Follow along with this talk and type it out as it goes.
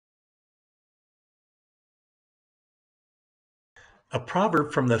A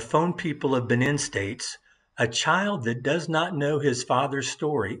proverb from the Fon people of Benin states, "A child that does not know his father's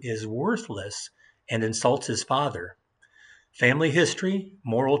story is worthless and insults his father." Family history,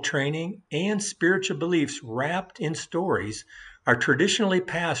 moral training, and spiritual beliefs wrapped in stories are traditionally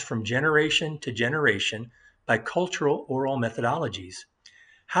passed from generation to generation by cultural oral methodologies.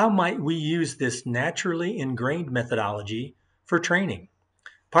 How might we use this naturally ingrained methodology for training?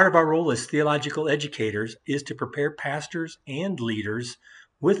 Part of our role as theological educators is to prepare pastors and leaders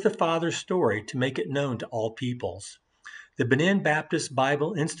with the Father's story to make it known to all peoples. The Benin Baptist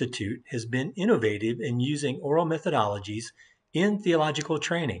Bible Institute has been innovative in using oral methodologies in theological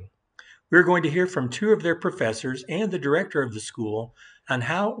training. We're going to hear from two of their professors and the director of the school on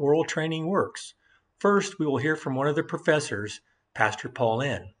how oral training works. First, we will hear from one of the professors, Pastor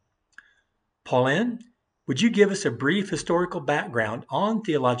Paulin. Paulin, would you give us a brief historical background on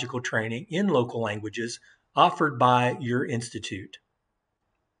theological training in local languages offered by your institute?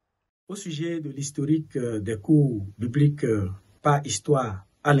 Au sujet de l'historique des cours bibliques par histoire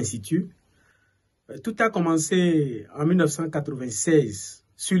à l'Institut, tout a commencé en 1996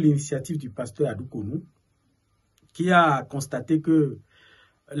 sur l'initiative du pasteur Adoukonou, qui a constaté que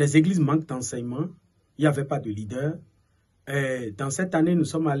les églises manquent d'enseignement, il n'y avait pas de leader. Et dans cette année, nous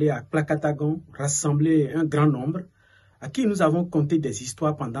sommes allés à Plakatagon rassembler un grand nombre à qui nous avons conté des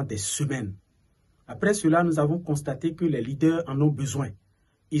histoires pendant des semaines. Après cela, nous avons constaté que les leaders en ont besoin.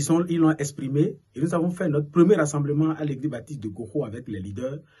 Ils l'ont exprimé et nous avons fait notre premier rassemblement à l'église baptiste de Goko avec les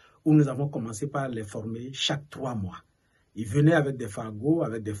leaders où nous avons commencé par les former chaque 3 mois. Ils venaient avec des fargots,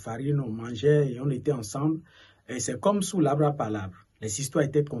 avec des farines, on mangeait et on était ensemble. Et c'est comme sous l'arbre à palabre. Les histoires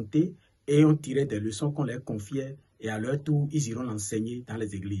étaient contées et on tirait des leçons qu'on leur confiait et à leur tour, ils iront l'enseigner dans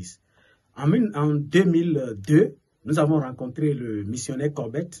les églises. En 2002, nous avons rencontré le missionnaire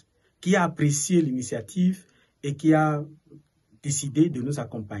Corbett qui a apprécié l'initiative et qui a décidé de nous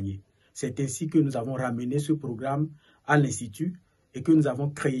accompagner. C'est ainsi que nous avons ramené ce programme à l'Institut et que nous avons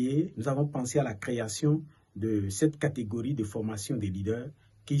pensé à la création de cette catégorie de formation des leaders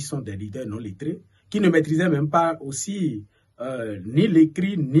qui sont des leaders non lettrés, qui ne maîtrisaient même pas aussi ni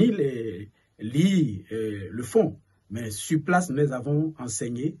l'écrit ni le fond. Mais sur place, nous avons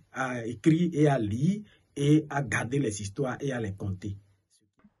enseigné à écrire et à lire et à garder les histoires et à les compter.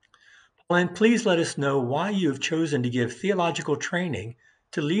 And please let us know why you have chosen to give theological training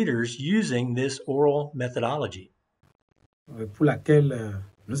to leaders using this oral methodology. Pour laquelle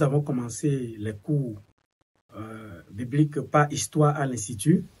nous avons commencé les cours bibliques par histoire à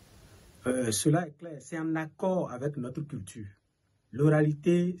l'Institut. Cela est clair, c'est en accord avec notre culture.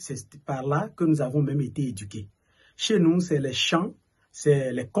 L'oralité, c'est par là que nous avons même été éduqués. Chez nous, c'est les chants,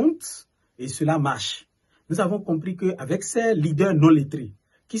 c'est les contes, et cela marche. Nous avons compris qu'avec ces leaders non lettrés,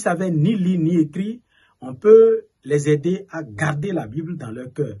 qui savaient ni lire ni écrire, on peut les aider à garder la Bible dans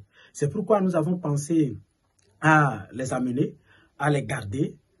leur cœur. C'est pourquoi nous avons pensé à les amener, à les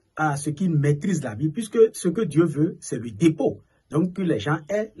garder, à ce qu'ils maîtrisent la Bible, puisque ce que Dieu veut, c'est le dépôt. Donc que les gens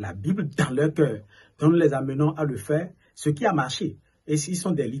aient la Bible dans leur cœur. Donc nous les amenons à le faire, ce qui a marché. Et s'ils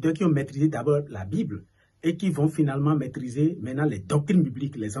sont des leaders qui ont maîtrisé d'abord la Bible et qui vont finalement maîtriser maintenant les doctrines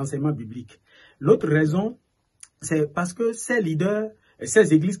bibliques, les enseignements bibliques. L'autre raison, c'est parce que ces leaders,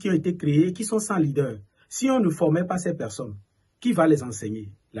 ces églises qui ont été créées, qui sont sans leader, si on ne formait pas ces personnes, qui va les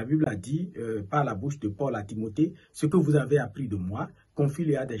enseigner? La Bible a dit, par la bouche de Paul à Timothée, ce que vous avez appris de moi,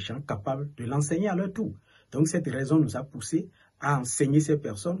 confie-le à des gens capables de l'enseigner à leur tour. Donc cette raison nous a poussé à enseigner ces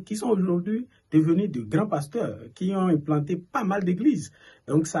personnes qui sont aujourd'hui devenues de grands pasteurs, qui ont implanté pas mal d'églises.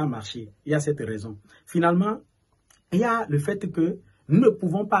 Donc ça a marché. Il y a cette raison. Finalement, il y a le fait que nous ne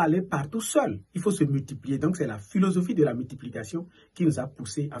pouvons pas aller partout seuls. Il faut se multiplier. Donc, c'est la philosophie de la multiplication qui nous a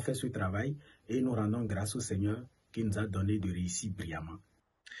poussé à faire ce travail. Et nous rendons grâce au Seigneur qui nous a donné de réussir brillamment.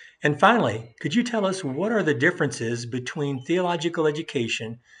 And finally, could you tell us what are the differences between theological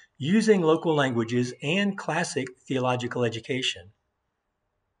education using local languages and classic theological education?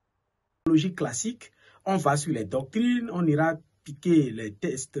 Théologie classique, on va sur les doctrines, on ira piquer les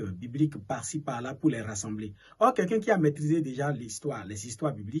textes bibliques par-ci, par-là pour les rassembler. Or, quelqu'un qui a maîtrisé déjà l'histoire, les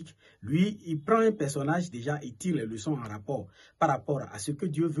histoires bibliques, lui, il prend un personnage déjà et tire les leçons en rapport, par rapport à ce que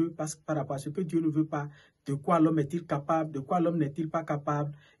Dieu veut, par rapport à ce que Dieu ne veut pas, de quoi l'homme est-il capable, de quoi l'homme n'est-il pas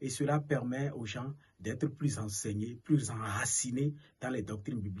capable, et cela permet aux gens d'être plus enseignés, plus enracinés dans les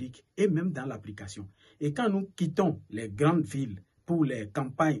doctrines bibliques et même dans l'application. Et quand nous quittons les grandes villes, pour les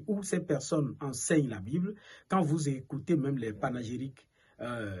campagnes où ces personnes enseignent la Bible, quand vous écoutez même les panégyriques,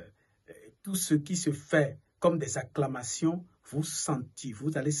 tout ce qui se fait comme des acclamations,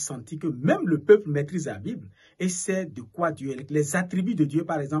 vous allez sentir que même le peuple maîtrise la Bible et sait de quoi Dieu est. Les attributs de Dieu,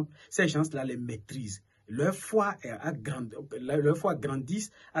 par exemple, ces gens-là les maîtrisent. leur foi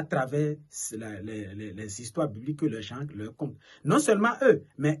grandisse à travers les histoires bibliques que les gens leur content. Non seulement eux,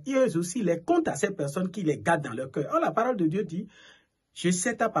 mais eux aussi les content à ces personnes qui les gardent dans leur cœur. Or, la parole de Dieu dit, je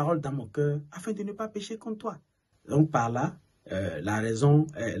sais ta parole dans mon cœur afin de ne pas pécher contre toi. Donc par là, la raison,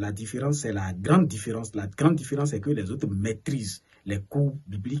 la différence, c'est la grande différence. La grande différence, c'est que les autres maîtrisent les cours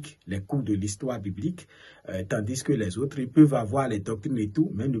bibliques, les cours de l'histoire biblique, tandis que les autres, ils peuvent avoir les doctrines et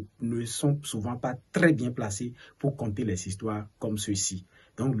tout, mais ne sont souvent pas très bien placés pour conter les histoires comme ceux-ci.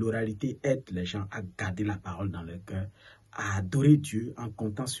 Donc l'oralité aide les gens à garder la parole dans leur cœur, à adorer Dieu en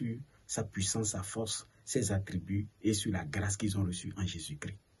comptant sur sa puissance, sa force, ses attributs et sur la grâce qu'ils ont reçue en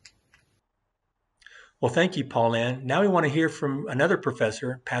Jésus-Christ. Well, thank you, Pauline. Now we want to hear from another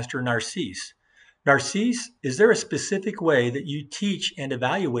professor, Pastor Narcisse. Narcisse, is there a specific way that you teach and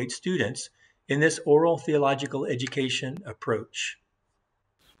evaluate students in this oral theological education approach?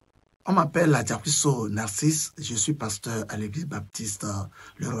 On m'appelle Adjaquiso Narcisse, je suis pasteur à l'église baptiste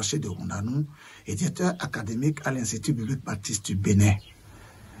Le Rocher de Rondanou et directeur académique à l'Institut biblique baptiste du Bénin.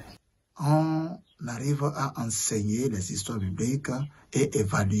 On arrive à enseigner les histoires bibliques et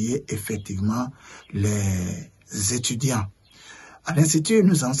évaluer effectivement les étudiants. À l'Institut,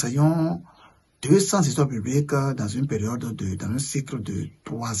 nous enseignons 200 histoires bibliques dans une période dans un cycle de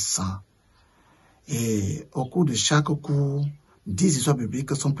 3 ans. Et au cours de chaque cours, 10 histoires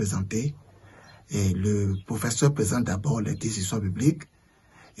bibliques sont présentées. Et le professeur présente d'abord les 10 histoires bibliques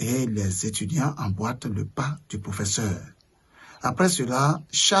et les étudiants emboîtent le pas du professeur. Après cela,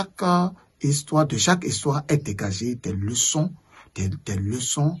 chaque histoire est dégagée des leçons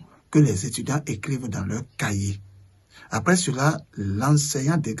que les étudiants écrivent dans leur cahier. Après cela,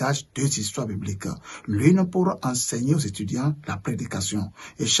 l'enseignant dégage 2 histoires bibliques. L'une pour enseigner aux étudiants la prédication.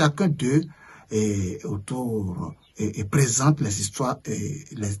 Et chacun d'eux présente les histoires et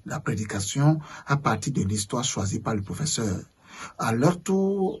la prédication à partir de l'histoire choisie par le professeur. À leur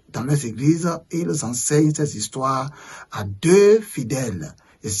tour, dans leurs églises, ils enseignent ces histoires à 2 fidèles.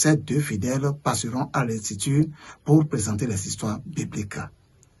 Et ces 2 fidèles passeront à l'Institut pour présenter les histoires bibliques.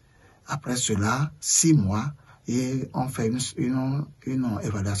 Après cela, 6 mois, et on fait une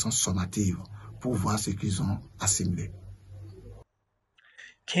évaluation sommative pour voir ce qu'ils ont assimilé.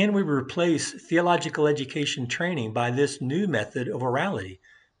 Can we replace theological education training by this new method of orality,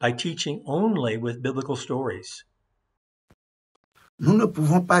 by teaching only with biblical stories? Nous ne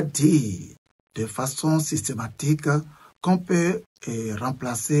pouvons pas dire de façon systématique qu'on peut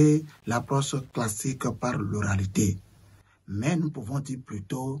remplacer l'approche classique par l'oralité, mais nous pouvons dire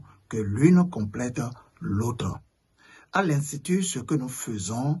plutôt que l'une complète l'autre. À l'Institut, ce que nous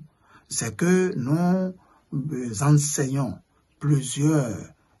faisons, c'est que nous enseignons plusieurs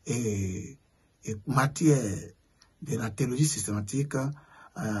matières de la théologie systématique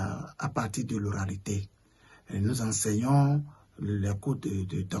à partir de l'oralité. Nous enseignons les cours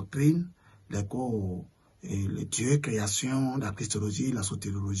de doctrine, les cours le Dieu, création, la christologie, la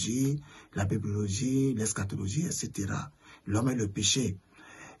sotériologie, la bibliologie, l'eschatologie, etc. L'homme et le péché.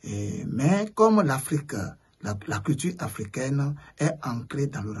 Mais comme l'Afrique, la culture africaine est ancrée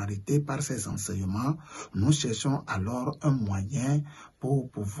dans l'oralité par ses enseignements, nous cherchons alors un moyen pour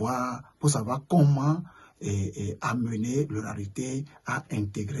savoir comment amener l'oralité à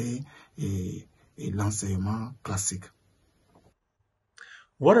intégrer l'enseignement classique.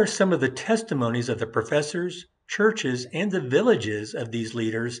 What are some of the testimonies of the professors, churches, and the villages of these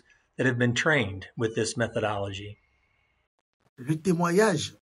leaders that have been trained with this methodology? Le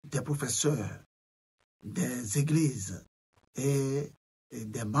témoignage des professeurs, des églises et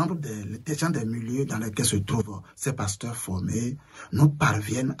des membres des gens des milieux dans lesquels se trouvent ces pasteurs formés nous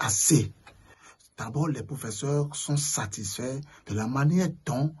parviennent assez. D'abord, les professeurs sont satisfaits de la manière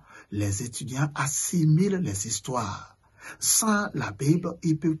dont les étudiants assimilent les histoires. Sans la Bible,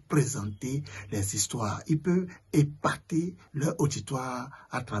 ils peuvent présenter les histoires, ils peuvent épater leur auditoire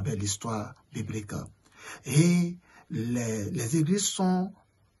à travers l'histoire biblique. Et les églises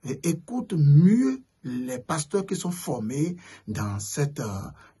écoutent mieux les pasteurs qui sont formés dans cette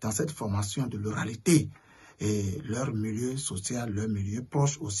formation de l'oralité. Et leur milieu social, leur milieu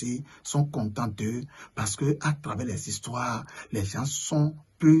proche aussi sont contents d'eux parce que à travers les histoires, les gens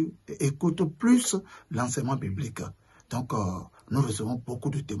écoutent plus l'enseignement biblique. Donc, nous recevons beaucoup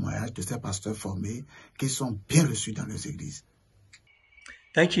de témoignages de ces pasteurs formés qui sont bien reçus dans leurs églises.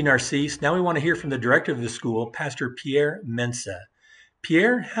 Thank you, Narcisse. Now we want to hear from the director of the school, Pastor Pierre Mensah.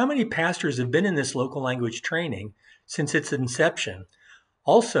 Pierre, how many pastors have been in this local language training since its inception?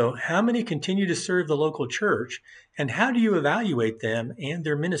 Also, how many continue to serve the local church, and how do you evaluate them and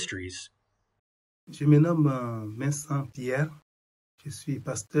their ministries? Je me nomme Mensah Pierre, je suis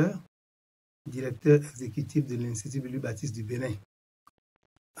pasteur directeur exécutif de l'Institut biblique baptiste du Bénin.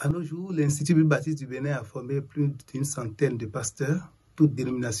 À nos jours, l'Institut biblique baptiste du Bénin a formé plus d'une centaine de pasteurs, toutes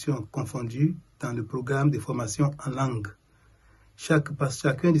dénominations confondues, dans le programme de formation en langue.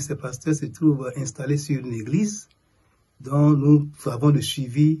 Chacun de ces pasteurs se trouve installé sur une église dont nous avons le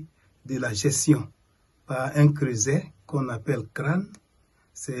suivi de la gestion par un creuset qu'on appelle CRAN.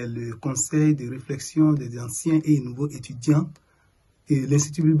 C'est le conseil de réflexion des anciens et nouveaux étudiants de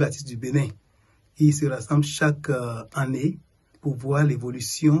l'Institut biblique baptiste du Bénin, qui se rassemblent chaque année pour voir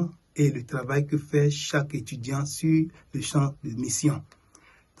l'évolution et le travail que fait chaque étudiant sur le champ de mission.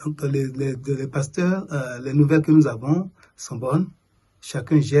 Donc les pasteurs, les nouvelles que nous avons sont bonnes.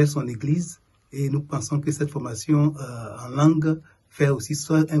 Chacun gère son église et nous pensons que cette formation en langue fait aussi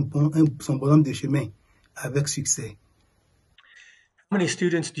son bonhomme de chemin avec succès. How many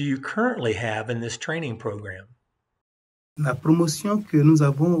students do you currently have in this training program? La promotion que nous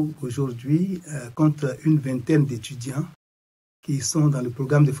avons aujourd'hui compte une vingtaine d'étudiants qui sont dans le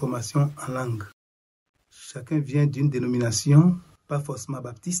programme de formation en langue. Chacun vient d'une dénomination, pas forcément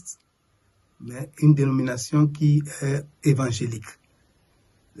baptiste, mais une dénomination qui est évangélique.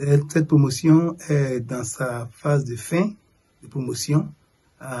 Cette promotion est dans sa phase de fin de promotion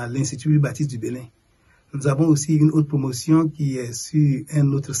à l'Institut biblique baptiste du Bénin. Nous avons aussi une autre promotion qui est sur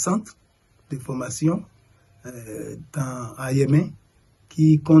un autre centre de formation à Yémen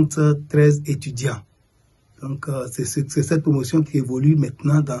qui compte 13 étudiants. Donc, c'est cette promotion qui évolue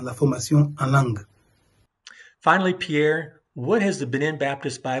maintenant dans la formation en langue. Finally, Pierre, what has the Benin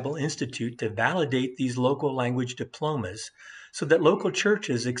Baptist Bible Institute to validate these local language diplomas so that local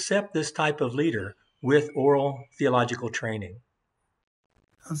churches accept this type of leader with oral theological training?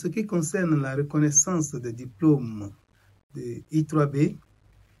 En ce qui concerne la reconnaissance des diplômes de I3B,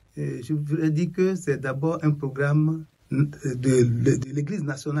 je voudrais dire que c'est d'abord un programme de l'Église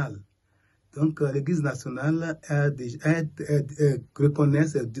nationale. Donc, l'Église nationale reconnaît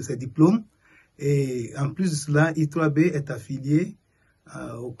ces diplômes et en plus de cela, I3B est affilié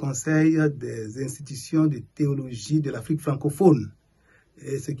au Conseil des institutions de théologie de l'Afrique francophone.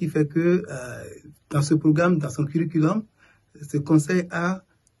 Et ce qui fait que dans ce programme, dans son curriculum, ce conseil a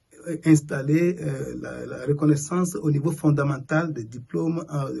installé la reconnaissance au niveau fondamental des diplômes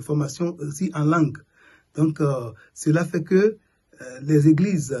de formation aussi en langue. Donc, cela fait que les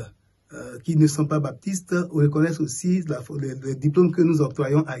églises qui ne sont pas baptistes reconnaissent aussi le diplôme que nous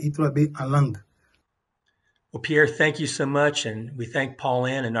octroyons à I3B en langue. Well, Pierre, thank you so much, and we thank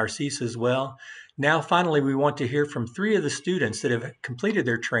Pauline and Narcisse as well. Now, finally, we want to hear from 3 of the students that have completed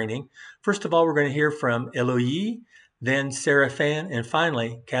their training. First of all, we're going to hear from Eloï, then Seraphin, and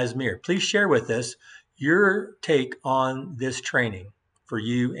finally, Casimir. Please share with us your take on this training for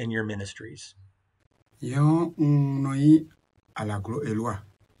you and your ministries. Yo noi ala glo elwa.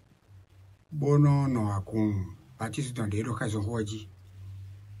 Bono no akun baptiste dans des occasions hoji.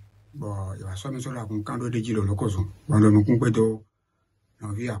 Bon, il va so meso la kun kando de jilo lokozo. Bono no kun peto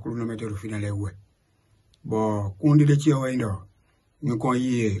no vi akulu no meto finale we. Bon, kun de chi o endo. Ni kon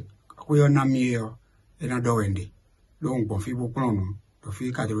yi ko yo na mi yo e na do wende. Donc bon fi bo planu, to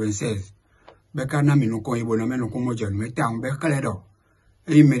fi 96. Be ka na mi no kon yi bo no me no kun mo jan me tang be kale do.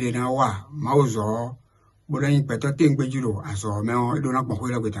 E me de na wa ma ozo bo dan yi peto tengbe jilo aso me o do na pon ko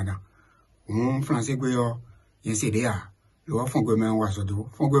la betanda. Français gwe yo yen CDA lo fon gwe men wa so do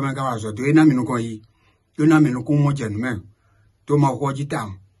fon gwe men ga wa so do e na mi no kon yi yo na mi no kun mo jan me to ma ko ji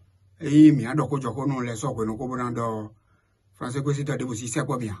tam e mi ado ko joko no le so ko no ko bo na do français gwe si to de bo si se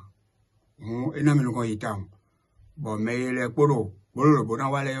ko bien e na mi no kon yi tam bo me le poro bo na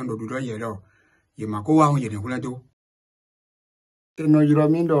wa le yo do do ye do ye ma ko wa hu ye ne kula do teno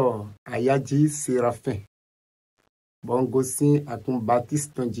yiromindo ayaji Seraphin bongo sin akun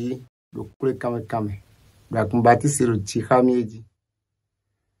Baptiste tonji do kule kame do akun Baptiste ro ti khamieji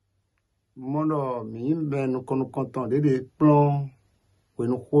mono mi mbe no kono content de plan we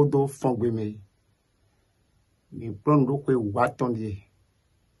no kodo fongwe me mi plan do kwe watondie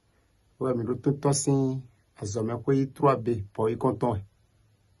we mi do to sin azome ko 3B pour y content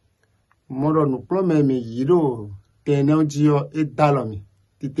mono no plan me yiro tenonjio e dalomi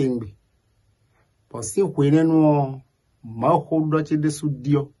titengbe pour si kwene no ma hodo che de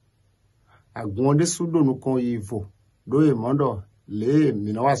sudio agbonde sudo no kon yivo do e mondo le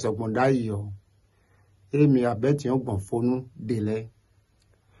mi no wa so gbonda yo e mi abeti on gbon fonu dele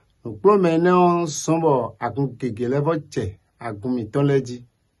no plome ne on sombo akun gegele vo che agun mi tonleji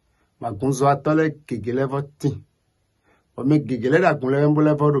magun zo atole gegele vo tin o me gegele da gun le mbo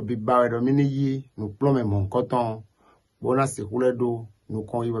le vo do bi ba do mi ni yi no plome mon koton bona se kule do no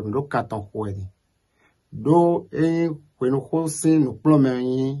kon yiwo mi do katon ko edi do e kwenu ko sin no plome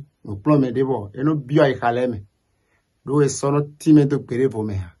yin no plan me debo e no bio ai khaleme do e sono time to pere vo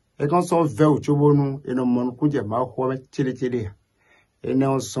me e kon so ve o chobonu e no mon kunje ma ho me chile e ne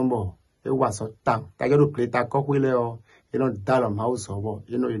on sombo e wa so tan ta yo do pleta ko kwele o e no dalo ma o so bo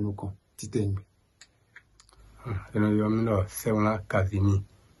e no inu kon titengbe e no yo mi no se una kazimi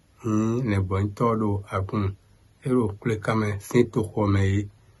ne bon todo akun ero kule kame sinto ko me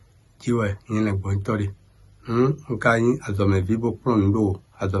jiwe ne bon tori nka yin azome vivo plan do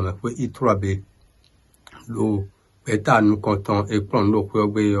azome pe itrabe lo beta nu konton e plan do ko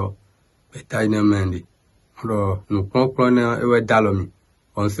gbe yo beta ina mendi ro nu plan e we dalomi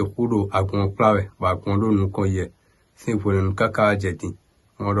on se kudo agun plawe ba kun do nu kon ye sin fo nu kaka jeti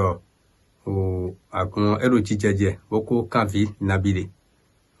ro o agun ero jijeje boko kan vi nabire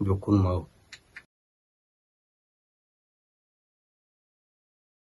do kun ma